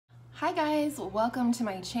Hi guys, welcome to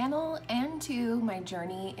my channel and to my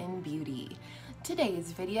journey in beauty.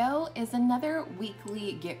 Today's video is another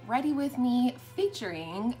weekly get ready with me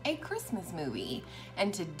featuring a Christmas movie.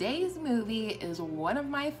 And today's movie is one of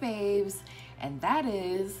my faves, and that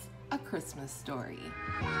is A Christmas Story.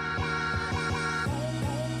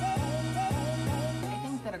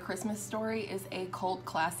 A Christmas Story is a cult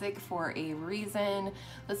classic for a reason.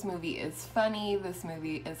 This movie is funny, this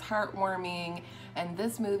movie is heartwarming, and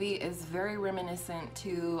this movie is very reminiscent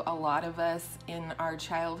to a lot of us in our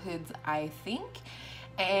childhoods, I think.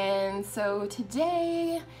 And so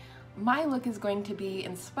today, my look is going to be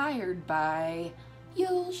inspired by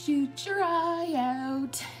You'll Shoot Your Eye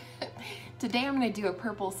Out. Today I'm going to do a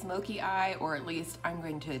purple smoky eye, or at least I'm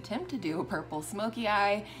going to attempt to do a purple smoky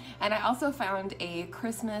eye. And I also found a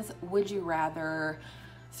Christmas Would You Rather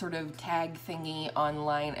sort of tag thingy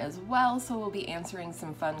online as well, so we'll be answering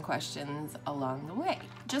some fun questions along the way.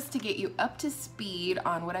 Just to get you up to speed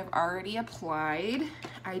on what I've already applied,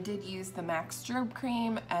 I did use the MAC Strobe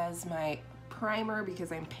Cream as my primer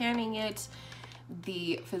because I'm panning it,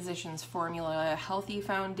 the Physicians Formula Healthy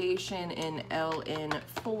Foundation in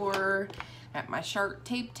LN4, at my Shark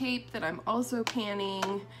Tape that I'm also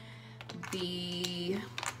panning, the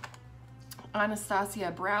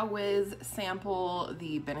Anastasia Brow Wiz sample,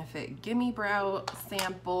 the Benefit Gimme Brow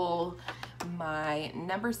sample, my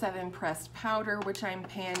number 7 pressed powder, which I'm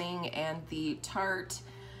panning, and the Tarte,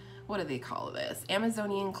 what do they call this?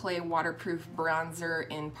 Amazonian Clay Waterproof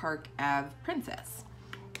Bronzer in Park Ave Princess.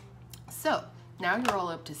 So, now you're all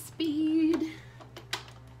up to speed.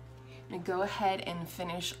 I'm gonna go ahead and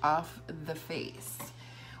finish off the face.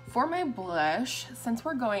 For my blush, since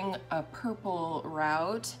we're going a purple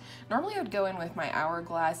route, normally I would go in with my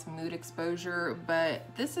Hourglass Mood Exposure, but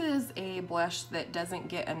this is a blush that doesn't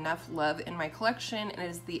get enough love in my collection. It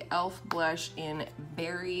is the e.l.f. blush in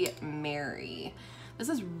Berry Mary. This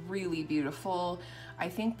is really beautiful. I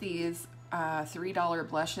think these $3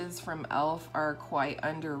 blushes from e.l.f. are quite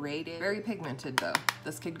underrated. Very pigmented though.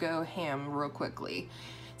 This could go ham real quickly.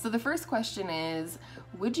 So the first question is,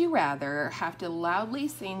 would you rather have to loudly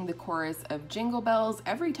sing the chorus of Jingle Bells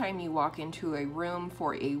every time you walk into a room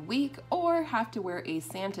for a week, or have to wear a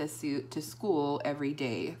Santa suit to school every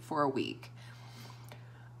day for a week?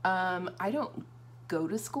 I don't go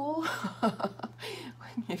to school,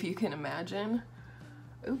 if you can imagine.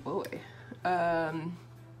 Oh boy.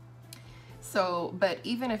 But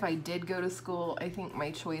even if I did go to school, I think my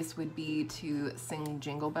choice would be to sing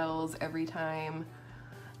Jingle Bells every time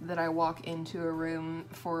that I walk into a room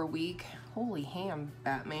for a week. Holy ham,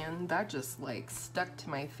 Batman. That just like stuck to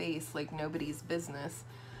my face like nobody's business.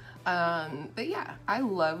 But yeah, I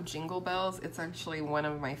love Jingle Bells. It's actually one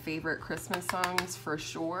of my favorite Christmas songs for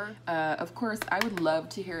sure. Of course, I would love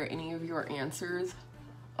to hear any of your answers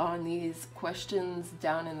on these questions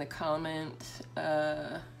down in the comment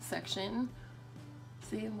section.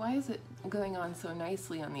 See, why is it going on so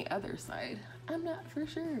nicely on the other side? I'm not for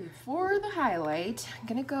sure. For the highlight, I'm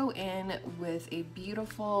gonna go in with a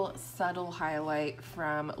beautiful subtle highlight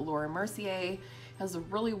from Laura Mercier. It has a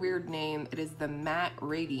really weird name. It is the Matte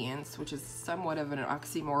Radiance, which is somewhat of an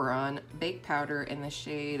oxymoron, baked powder in the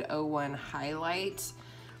shade 01 Highlight.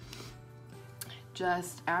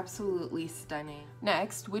 Just absolutely stunning.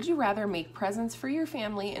 Next, would you rather make presents for your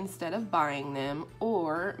family instead of buying them,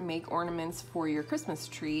 or make ornaments for your Christmas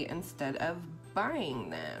tree instead of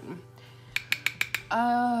buying them?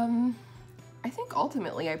 I think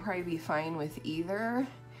ultimately I'd probably be fine with either,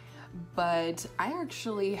 but I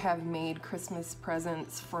actually have made Christmas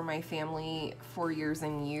presents for my family for years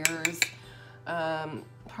and years.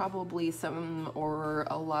 Probably some or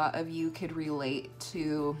a lot of you could relate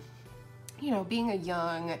to, you know, being a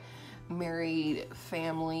young married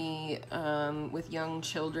family with young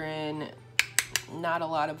children, not a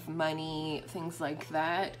lot of money, things like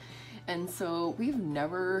that. And so we've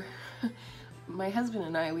never, my husband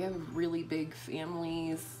and I, we have really big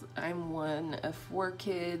families. I'm one of 4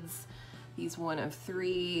 kids, he's one of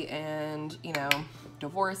 3, and you know,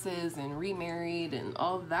 divorces and remarried and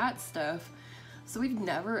all that stuff. So we've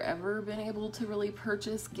never ever been able to really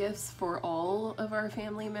purchase gifts for all of our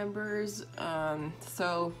family members.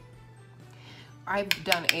 So I've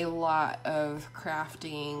done a lot of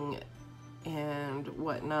crafting and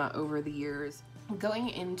whatnot over the years. Going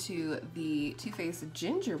into the Too Faced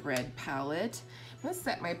Gingerbread palette, I'm gonna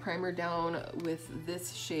set my primer down with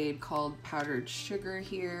this shade called Powdered Sugar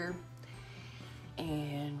here.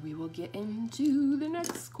 And we will get into the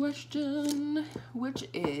next question, which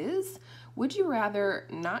is, would you rather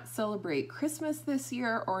not celebrate Christmas this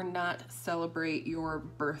year or not celebrate your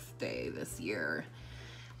birthday this year?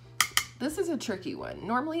 This is a tricky one.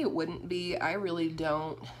 Normally it wouldn't be. I really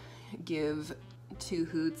don't give two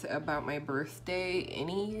hoots about my birthday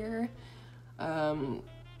any year.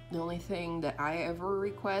 The only thing that I ever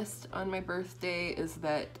request on my birthday is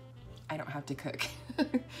that I don't have to cook.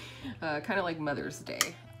 Kind of like Mother's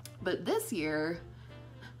Day. But this year,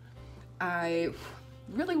 I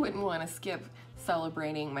really wouldn't want to skip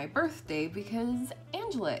celebrating my birthday because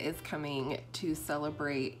Angela is coming to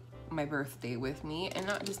celebrate my birthday with me, and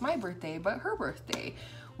not just my birthday, but her birthday.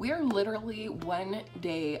 We are literally 1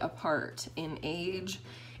 day apart in age,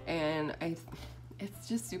 and it's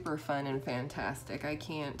just super fun and fantastic. I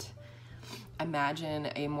can't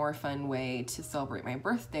imagine a more fun way to celebrate my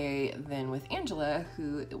birthday than with Angela,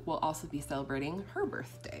 who will also be celebrating her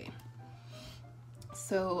birthday.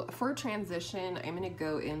 So for transition, I'm gonna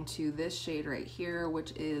go into this shade right here,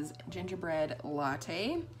 which is Gingerbread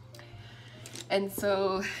Latte. And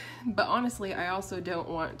so, but honestly, I also don't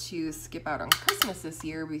want to skip out on Christmas this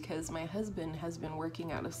year because my husband has been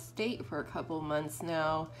working out of state for a couple months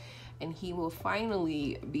now, and he will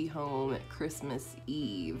finally be home at Christmas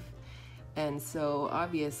Eve. And so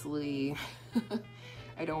obviously,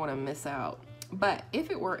 I don't want to miss out. But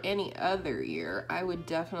if it were any other year, I would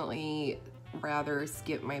definitely rather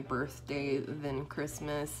skip my birthday than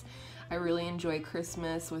Christmas. I really enjoy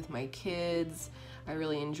Christmas with my kids. I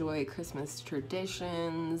really enjoy Christmas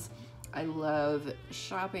traditions. I love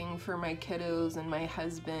shopping for my kiddos and my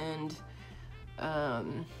husband.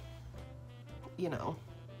 You know,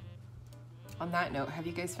 on that note, have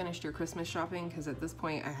you guys finished your Christmas shopping? Because at this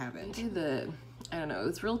point, I haven't. I don't know,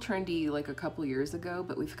 it's real trendy like a couple years ago,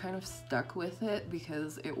 but we've kind of stuck with it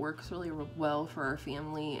because it works really well for our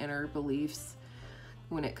family and our beliefs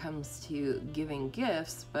when it comes to giving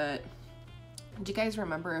gifts. But do you guys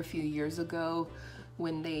remember a few years ago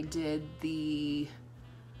when they did the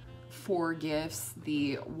 4 gifts,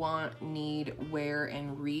 the want, need, wear,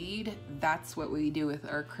 and read? That's what we do with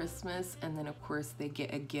our Christmas. And then of course they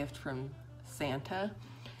get a gift from Santa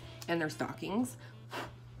and their stockings.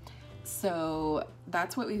 So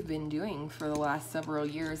that's what we've been doing for the last several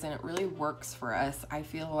years, and it really works for us. I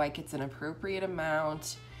feel like it's an appropriate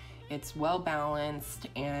amount, it's well balanced,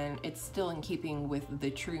 and it's still in keeping with the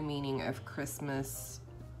true meaning of Christmas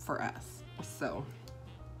for us. So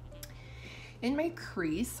in my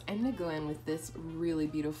crease, I'm gonna go in with this really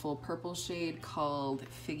beautiful purple shade called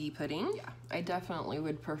Figgy Pudding. Yeah, I definitely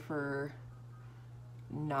would prefer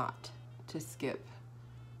not to skip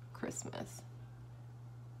Christmas.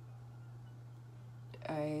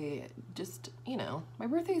 I just, you know, my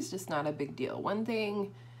birthday is just not a big deal. One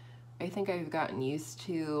thing I think I've gotten used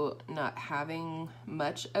to not having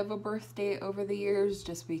much of a birthday over the years,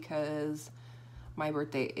 just because my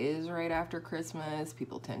birthday is right after Christmas.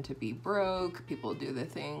 People tend to be broke. People do the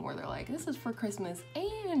thing where they're like, this is for Christmas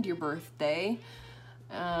and your birthday.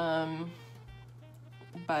 But,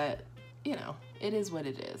 you know, it is what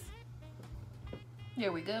it is.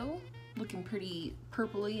 There we go. Looking pretty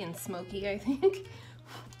purpley and smoky, I think.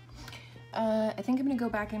 I think I'm gonna go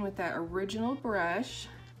back in with that original brush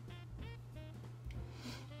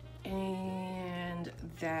and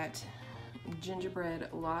that Gingerbread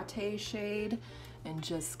Latte shade and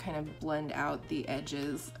just kind of blend out the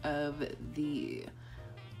edges of the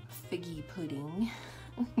Figgy Pudding.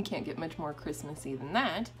 Can't get much more Christmassy than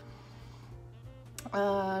that.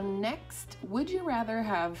 Next, would you rather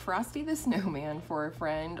have Frosty the Snowman for a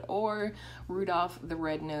friend or Rudolph the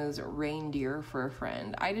Red-Nosed Reindeer for a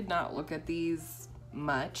friend? I did not look at these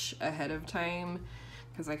much ahead of time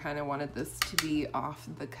because I kind of wanted this to be off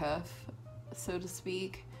the cuff, so to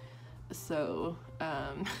speak. So,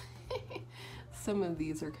 some of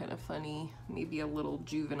these are kind of funny, maybe a little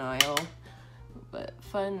juvenile, but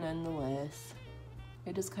fun nonetheless.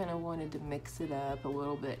 I just kind of wanted to mix it up a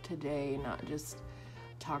little bit today, not just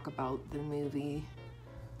talk about the movie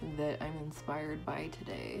that I'm inspired by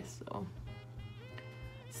today.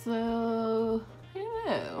 So I don't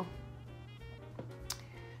know.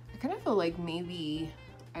 I kind of feel like maybe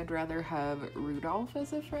I'd rather have Rudolph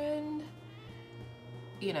as a friend.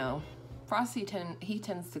 You know, Frosty he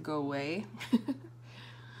tends to go away.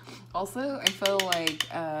 Also, I feel like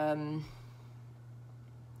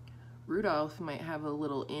Rudolph might have a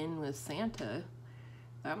little in with Santa.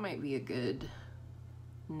 That might be a good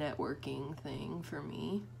networking thing for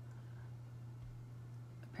me.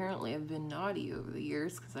 Apparently I've been naughty over the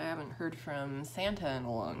years because I haven't heard from Santa in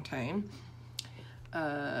a long time.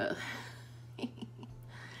 But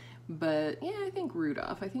yeah, I think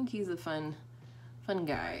Rudolph. I think he's a fun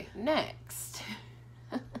guy. Next.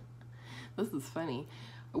 This is funny.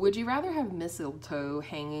 Would you rather have mistletoe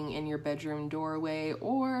hanging in your bedroom doorway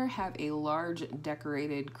or have a large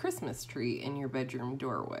decorated Christmas tree in your bedroom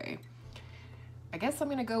doorway? I guess I'm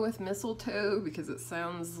gonna go with mistletoe because it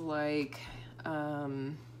sounds like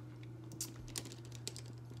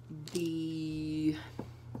the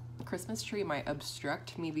Christmas tree might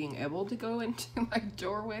obstruct me being able to go into my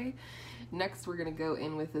doorway. Next, we're gonna go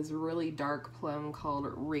in with this really dark plum called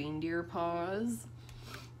Reindeer Paws.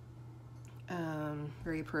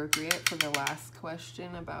 Very appropriate for the last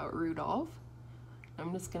question about Rudolph.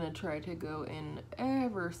 I'm just gonna try to go in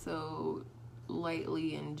ever so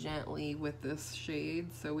lightly and gently with this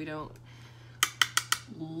shade so we don't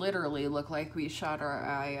literally look like we shot our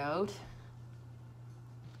eye out.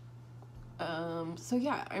 So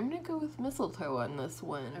yeah, I'm gonna go with mistletoe on this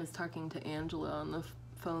one. I was talking to Angela on the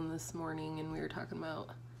phone this morning and we were talking about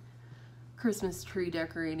Christmas tree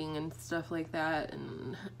decorating and stuff like that,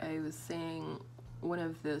 and I was saying one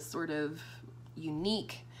of the sort of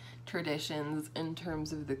unique traditions in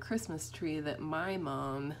terms of the Christmas tree that my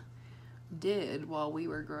mom did while we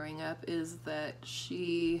were growing up is that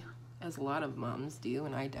she, as a lot of moms do,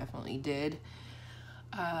 and I definitely did,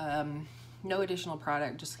 no additional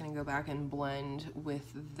product, just gonna go back and blend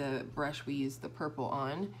with the brush we used the purple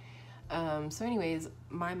on. So anyways,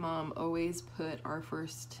 my mom always put our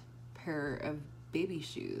first pair of baby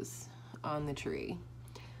shoes on the tree,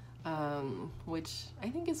 which I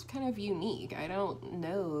think is kind of unique. I don't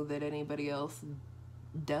know that anybody else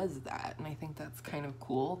does that, and I think that's kind of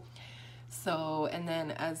cool. So, and then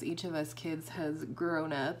as each of us kids has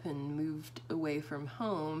grown up and moved away from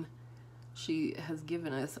home, she has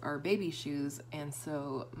given us our baby shoes, and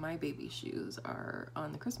so my baby shoes are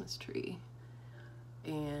on the Christmas tree,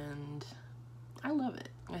 and I love it.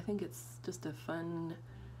 I think it's just a fun,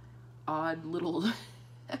 odd little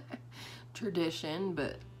tradition,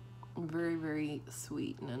 but very, very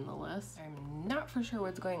sweet nonetheless. I'm not for sure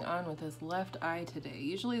what's going on with this left eye today.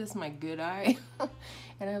 Usually this is my good eye,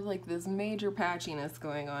 and I have like this major patchiness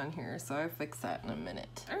going on here, so I'll fix that in a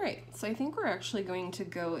minute. All right, so I think we're actually going to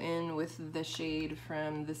go in with the shade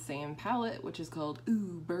from the same palette, which is called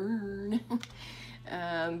Ooh Burn.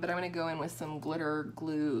 But I'm gonna go in with some glitter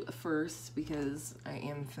glue first because I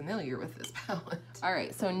am familiar with this palette. All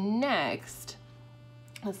right, so next,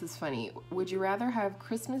 this is funny. Would you rather have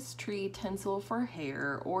Christmas tree tinsel for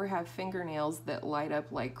hair or have fingernails that light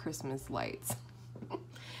up like Christmas lights?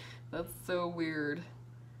 That's so weird.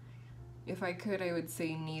 If I could, I would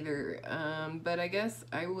say neither. But I guess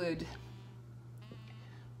I would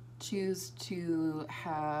choose to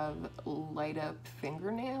have light up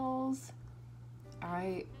fingernails.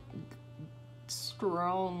 I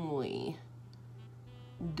strongly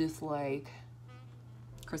dislike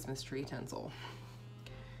Christmas tree tinsel.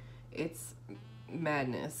 It's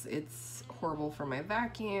madness. It's horrible for my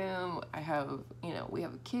vacuum. I have, we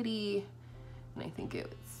have a kitty, and I think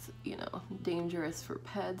it's, dangerous for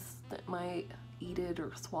pets that might eat it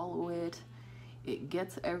or swallow it. It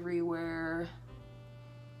gets everywhere.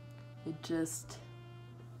 It just,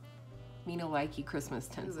 me no likey Christmas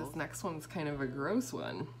tinsel. This next one's kind of a gross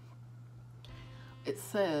one. It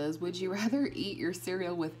says, would you rather eat your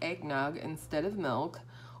cereal with eggnog instead of milk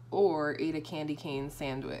or eat a candy cane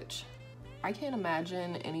sandwich? I can't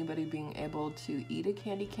imagine anybody being able to eat a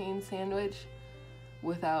candy cane sandwich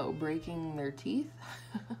without breaking their teeth.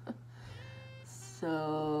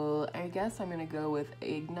 So I guess I'm gonna go with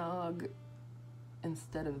eggnog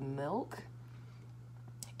instead of milk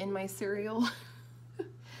in my cereal.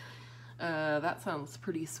 That sounds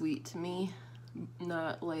pretty sweet to me.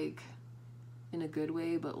 Not like in a good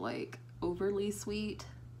way, but like overly sweet.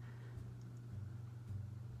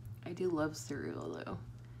 I do love cereal though.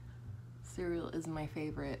 Cereal is my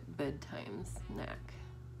favorite bedtime snack.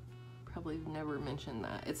 Probably never mentioned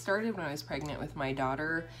that. It started when I was pregnant with my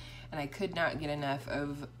daughter, and I could not get enough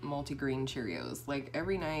of multigrain Cheerios. Like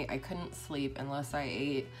every night I couldn't sleep unless I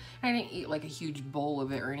ate, I didn't eat like a huge bowl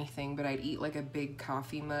of it or anything, but I'd eat like a big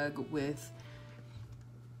coffee mug with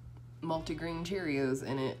multigrain Cheerios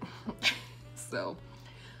in it. So,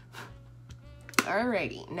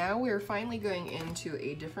 alrighty, now we're finally going into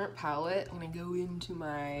a different palette. I'm gonna go into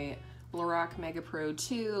my Lorac Mega Pro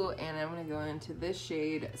 2, and I'm gonna go into this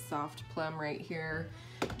shade, Soft Plum, right here,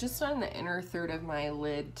 just on the inner third of my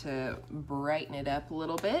lid to brighten it up a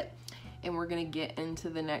little bit. And we're gonna get into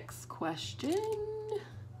the next question,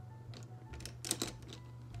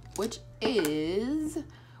 which is,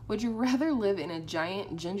 would you rather live in a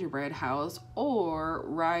giant gingerbread house or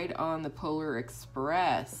ride on the Polar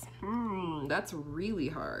Express? That's really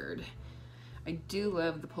hard. I do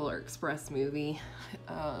love the Polar Express movie.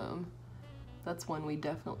 That's one we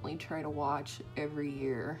definitely try to watch every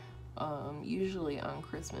year, usually on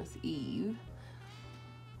Christmas Eve.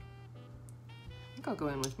 I think I'll go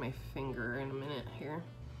in with my finger in a minute here.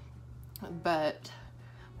 But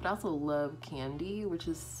I also love candy, which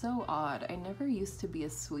is so odd. I never used to be a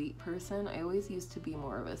sweet person. I always used to be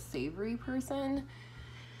more of a savory person.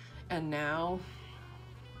 And now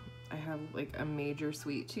I have like a major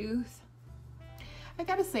sweet tooth. I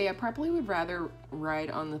gotta say, I probably would rather ride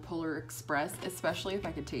on the Polar Express, especially if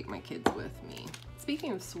I could take my kids with me.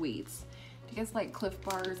 Speaking of sweets, do you guys like Cliff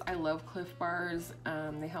Bars? I love Cliff Bars.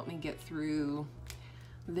 They help me get through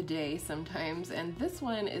the day sometimes. And this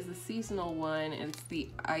one is a seasonal one. It's the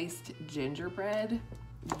iced gingerbread.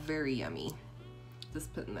 Very yummy.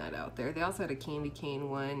 Just putting that out there. They also had a candy cane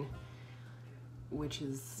one, which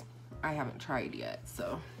is, I haven't tried yet,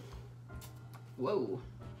 so. Whoa.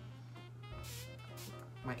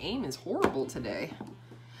 My aim is horrible today.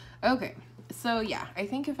 Okay, so yeah, I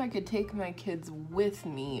think if I could take my kids with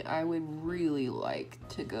me, I would really like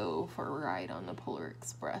to go for a ride on the Polar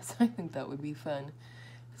Express. I think that would be fun.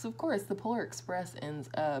 Because of course, the Polar Express ends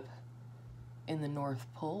up in the North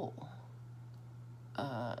Pole,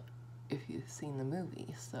 if you've seen the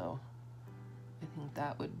movie. So I think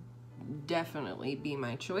that would definitely be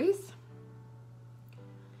my choice.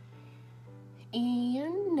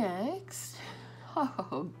 And next,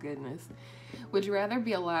 oh goodness. Would you rather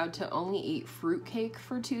be allowed to only eat fruitcake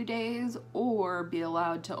for 2 days or be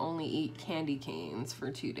allowed to only eat candy canes for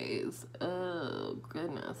 2 days? Oh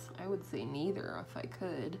goodness. I would say neither if I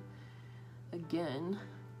could. Again,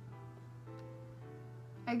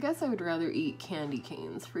 I guess I would rather eat candy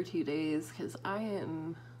canes for 2 days because I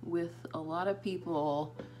am with a lot of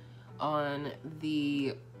people on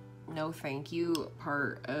the no thank you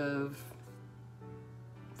part of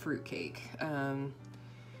fruitcake.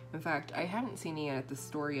 In fact, I haven't seen it at the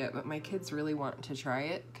store yet, but my kids really want to try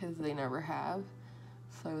it because they never have.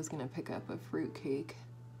 So I was gonna pick up a fruitcake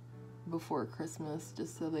before Christmas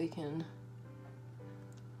just so they can,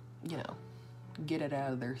 you know, get it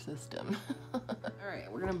out of their system. All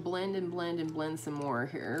right, we're gonna blend and blend and blend some more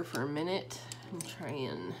here for a minute and try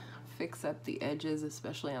and fix up the edges,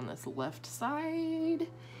 especially on this left side.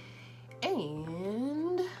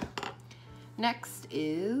 And next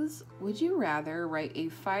is, would you rather write a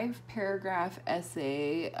 5-paragraph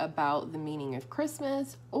essay about the meaning of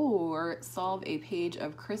Christmas or solve a page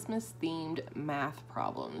of Christmas-themed math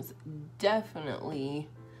problems? Definitely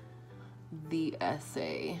the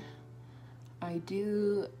essay. I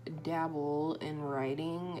do dabble in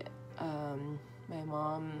writing. My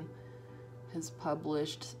mom has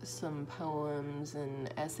published some poems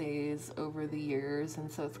and essays over the years,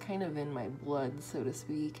 and so it's kind of in my blood, so to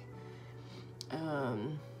speak.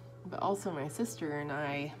 But also my sister and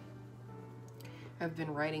I have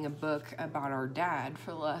been writing a book about our dad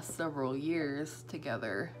for the last several years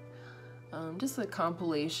together. Just a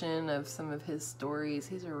compilation of some of his stories.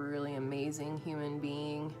 He's a really amazing human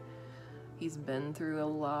being. He's been through a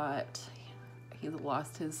lot. He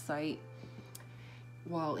lost his sight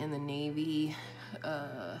while in the Navy.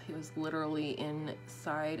 He was literally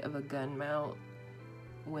inside of a gun mount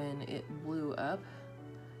when it blew up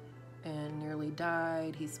and nearly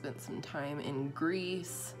died. He spent some time in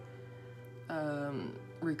Greece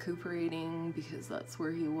recuperating because that's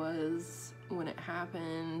where he was when it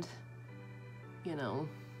happened. You know,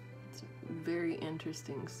 it's a very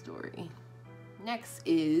interesting story. Next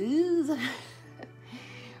is,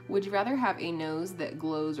 would you rather have a nose that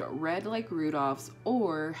glows red like Rudolph's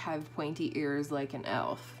or have pointy ears like an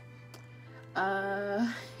elf? I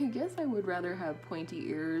guess I would rather have pointy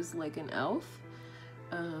ears like an elf.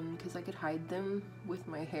 Because I could hide them with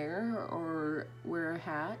my hair or wear a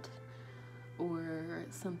hat or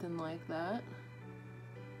something like that.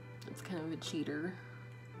 It's kind of a cheater.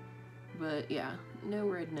 But yeah, no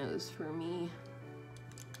red nose for me.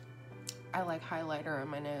 I like highlighter on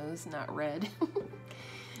my nose, not red.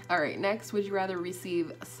 All right, next, would you rather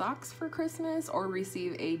receive socks for Christmas or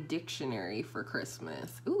receive a dictionary for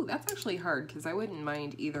Christmas? Ooh, that's actually hard because I wouldn't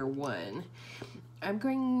mind either one. I'm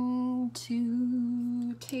going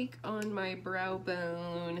to take on my brow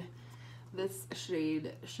bone this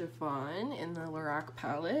shade Chiffon in the Lorac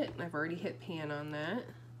palette. I've already hit pan on that.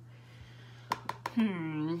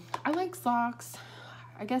 I like socks.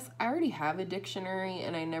 I guess I already have a dictionary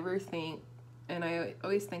and I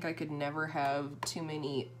always think I could never have too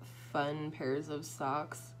many fun pairs of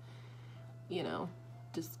socks. You know,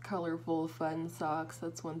 just colorful, fun socks.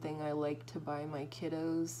 That's one thing I like to buy my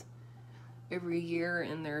kiddos every year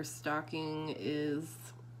in their stocking is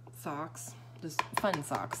socks. Just fun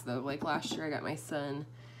socks though. Like last year I got my son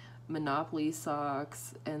Monopoly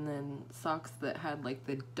socks, and then socks that had like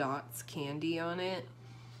the dots candy on it,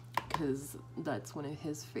 because that's one of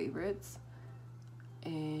his favorites.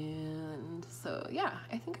 And so yeah,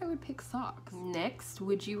 I think I would pick socks. Next,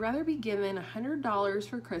 would you rather be given $100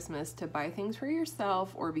 for Christmas to buy things for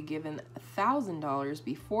yourself, or be given $1,000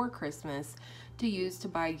 before Christmas to use to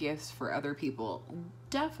buy gifts for other people?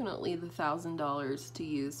 Definitely the $1,000 to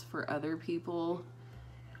use for other people.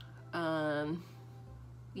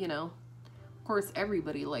 You know, of course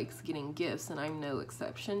everybody likes getting gifts, and I'm no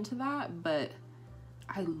exception to that, but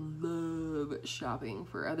I love shopping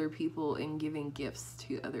for other people and giving gifts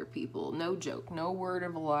to other people. No joke, no word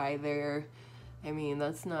of a lie there. I mean,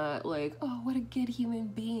 that's not like, oh, what a good human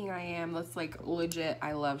being I am. That's like legit,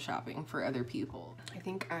 I love shopping for other people. I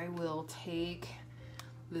think I will take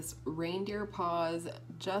this reindeer paws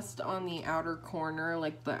just on the outer corner,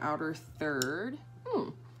 like the outer third.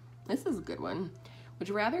 This is a good one. Would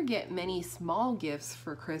you rather get many small gifts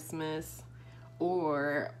for Christmas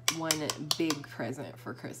or one big present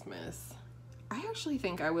for Christmas? I actually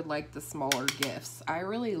think I would like the smaller gifts. I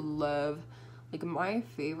really love, like, my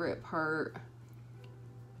favorite part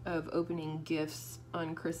of opening gifts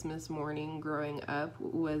on Christmas morning growing up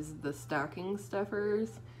was the stocking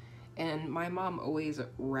stuffers. And my mom always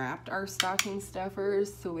wrapped our stocking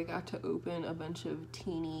stuffers, so we got to open a bunch of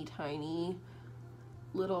teeny tiny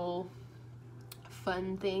little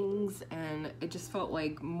fun things, and it just felt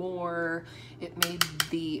like it made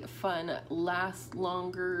the fun last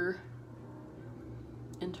longer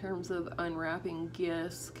in terms of unwrapping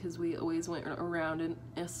gifts, because we always went around in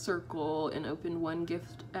a circle and opened one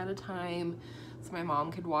gift at a time, so my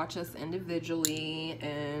mom could watch us individually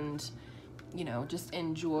and, you know, just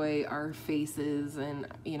enjoy our faces and,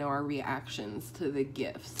 you know, our reactions to the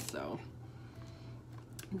gifts. So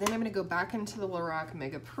then I'm gonna go back into the Lorac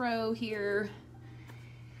Mega Pro here,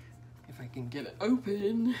 if I can get it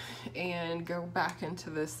open, and go back into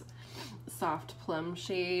this soft plum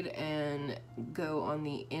shade and go on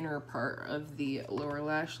the inner part of the lower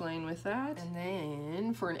lash line with that. And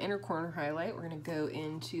then for an inner corner highlight, we're gonna go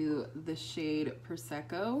into the shade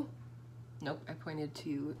Prosecco. Nope, I pointed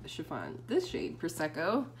to Chiffon. This shade,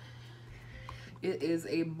 Prosecco. It is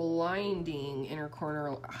a blinding inner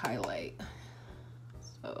corner highlight.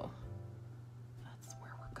 So that's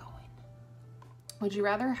where we're going. Would you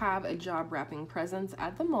rather have a job wrapping presents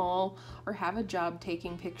at the mall, or have a job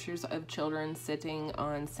taking pictures of children sitting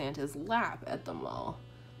on Santa's lap at the mall?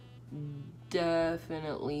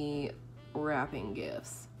 Definitely wrapping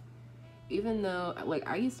gifts. Even though, like,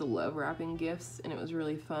 I used to love wrapping gifts and it was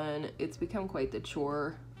really fun, it's become quite the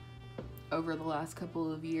chore over the last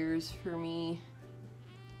couple of years for me,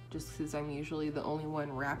 just because I'm usually the only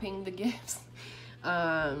one wrapping the gifts.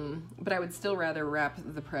 But I would still rather wrap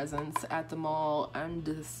the presents at the mall.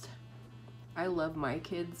 I love my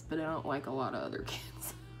kids, but I don't like a lot of other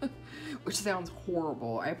kids, which sounds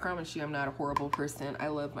horrible. I promise you I'm not a horrible person. I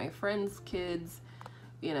love my friends' kids,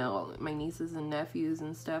 you know, my nieces and nephews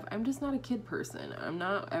and stuff. I'm just not a kid person. I'm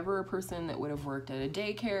not ever a person that would have worked at a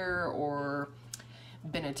daycare or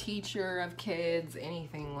been a teacher of kids,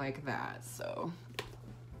 anything like that. So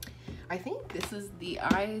I think this is the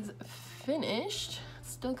eyes finished.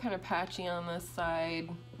 Still kind of patchy on this side,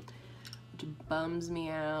 which bums me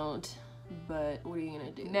out, but what are you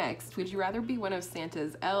gonna do? Next, would you rather be one of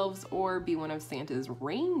Santa's elves or be one of Santa's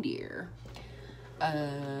reindeer?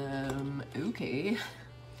 Okay.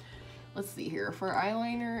 Let's see here. For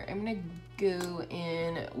eyeliner, I'm gonna go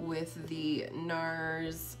in with the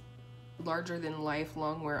NARS Larger Than Life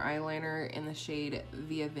Longwear eyeliner in the shade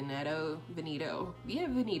Via Veneto.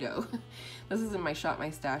 This is in my Shop My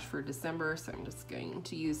Stash for December, so I'm just going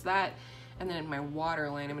to use that. And then in my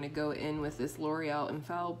waterline, I'm gonna go in with this L'Oreal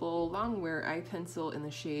Infallible Longwear eye pencil in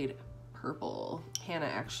the shade Purple. Hannah,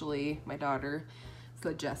 actually, my daughter,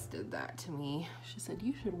 suggested that to me. She said,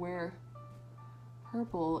 you should wear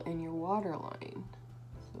purple in your waterline.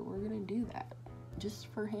 So we're gonna do that, just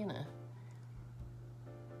for Hannah.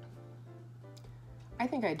 I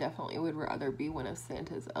think I definitely would rather be one of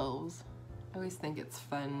Santa's elves. I always think it's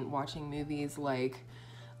fun watching movies like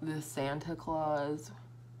The Santa Claus,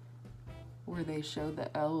 where they show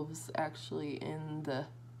the elves actually in the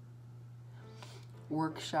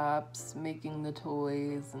workshops making the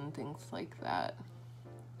toys and things like that.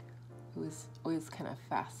 I was always kind of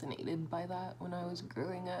fascinated by that when I was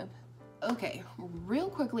growing up. Okay, real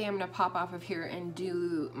quickly, I'm gonna pop off of here and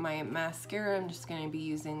do my mascara. I'm just gonna be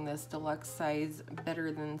using this deluxe size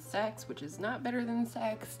Better Than Sex, which is not Better Than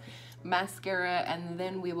Sex, mascara, and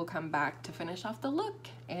then we will come back to finish off the look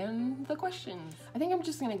and the questions. I think I'm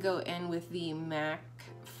just gonna go in with the MAC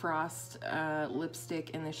Frost lipstick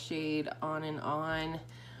in the shade On and On.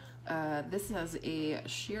 This has a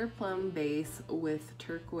sheer plum base with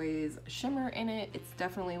turquoise shimmer in it. It's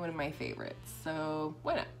definitely one of my favorites, so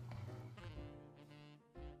why not?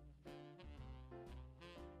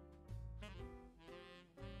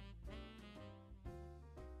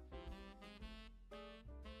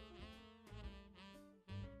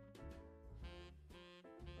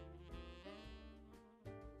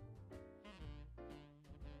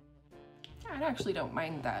 I actually don't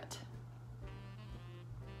mind that.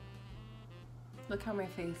 Look how my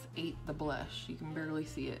face ate the blush. You can barely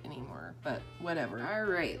see it anymore, but whatever. All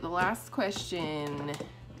right, the last question.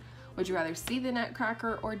 Would you rather see the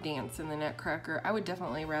Nutcracker or dance in the Nutcracker? I would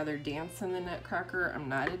definitely rather dance in the Nutcracker. I'm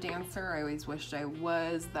not a dancer. I always wished I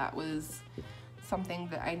was. That was something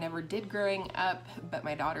that I never did growing up, but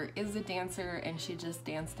my daughter is a dancer and she just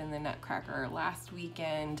danced in the Nutcracker last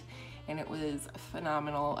weekend and it was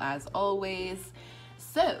phenomenal as always.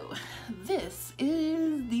 So this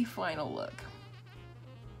is the final look.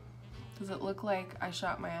 Does it look like I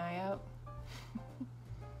shot my eye out?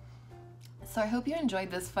 So I hope you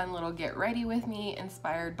enjoyed this fun little get ready with me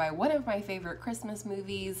inspired by one of my favorite Christmas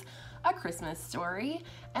movies, A Christmas Story,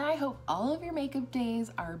 and I hope all of your makeup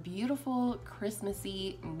days are beautiful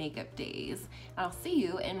Christmassy makeup days. I'll see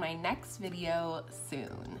you in my next video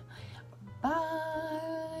soon.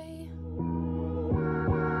 Bye!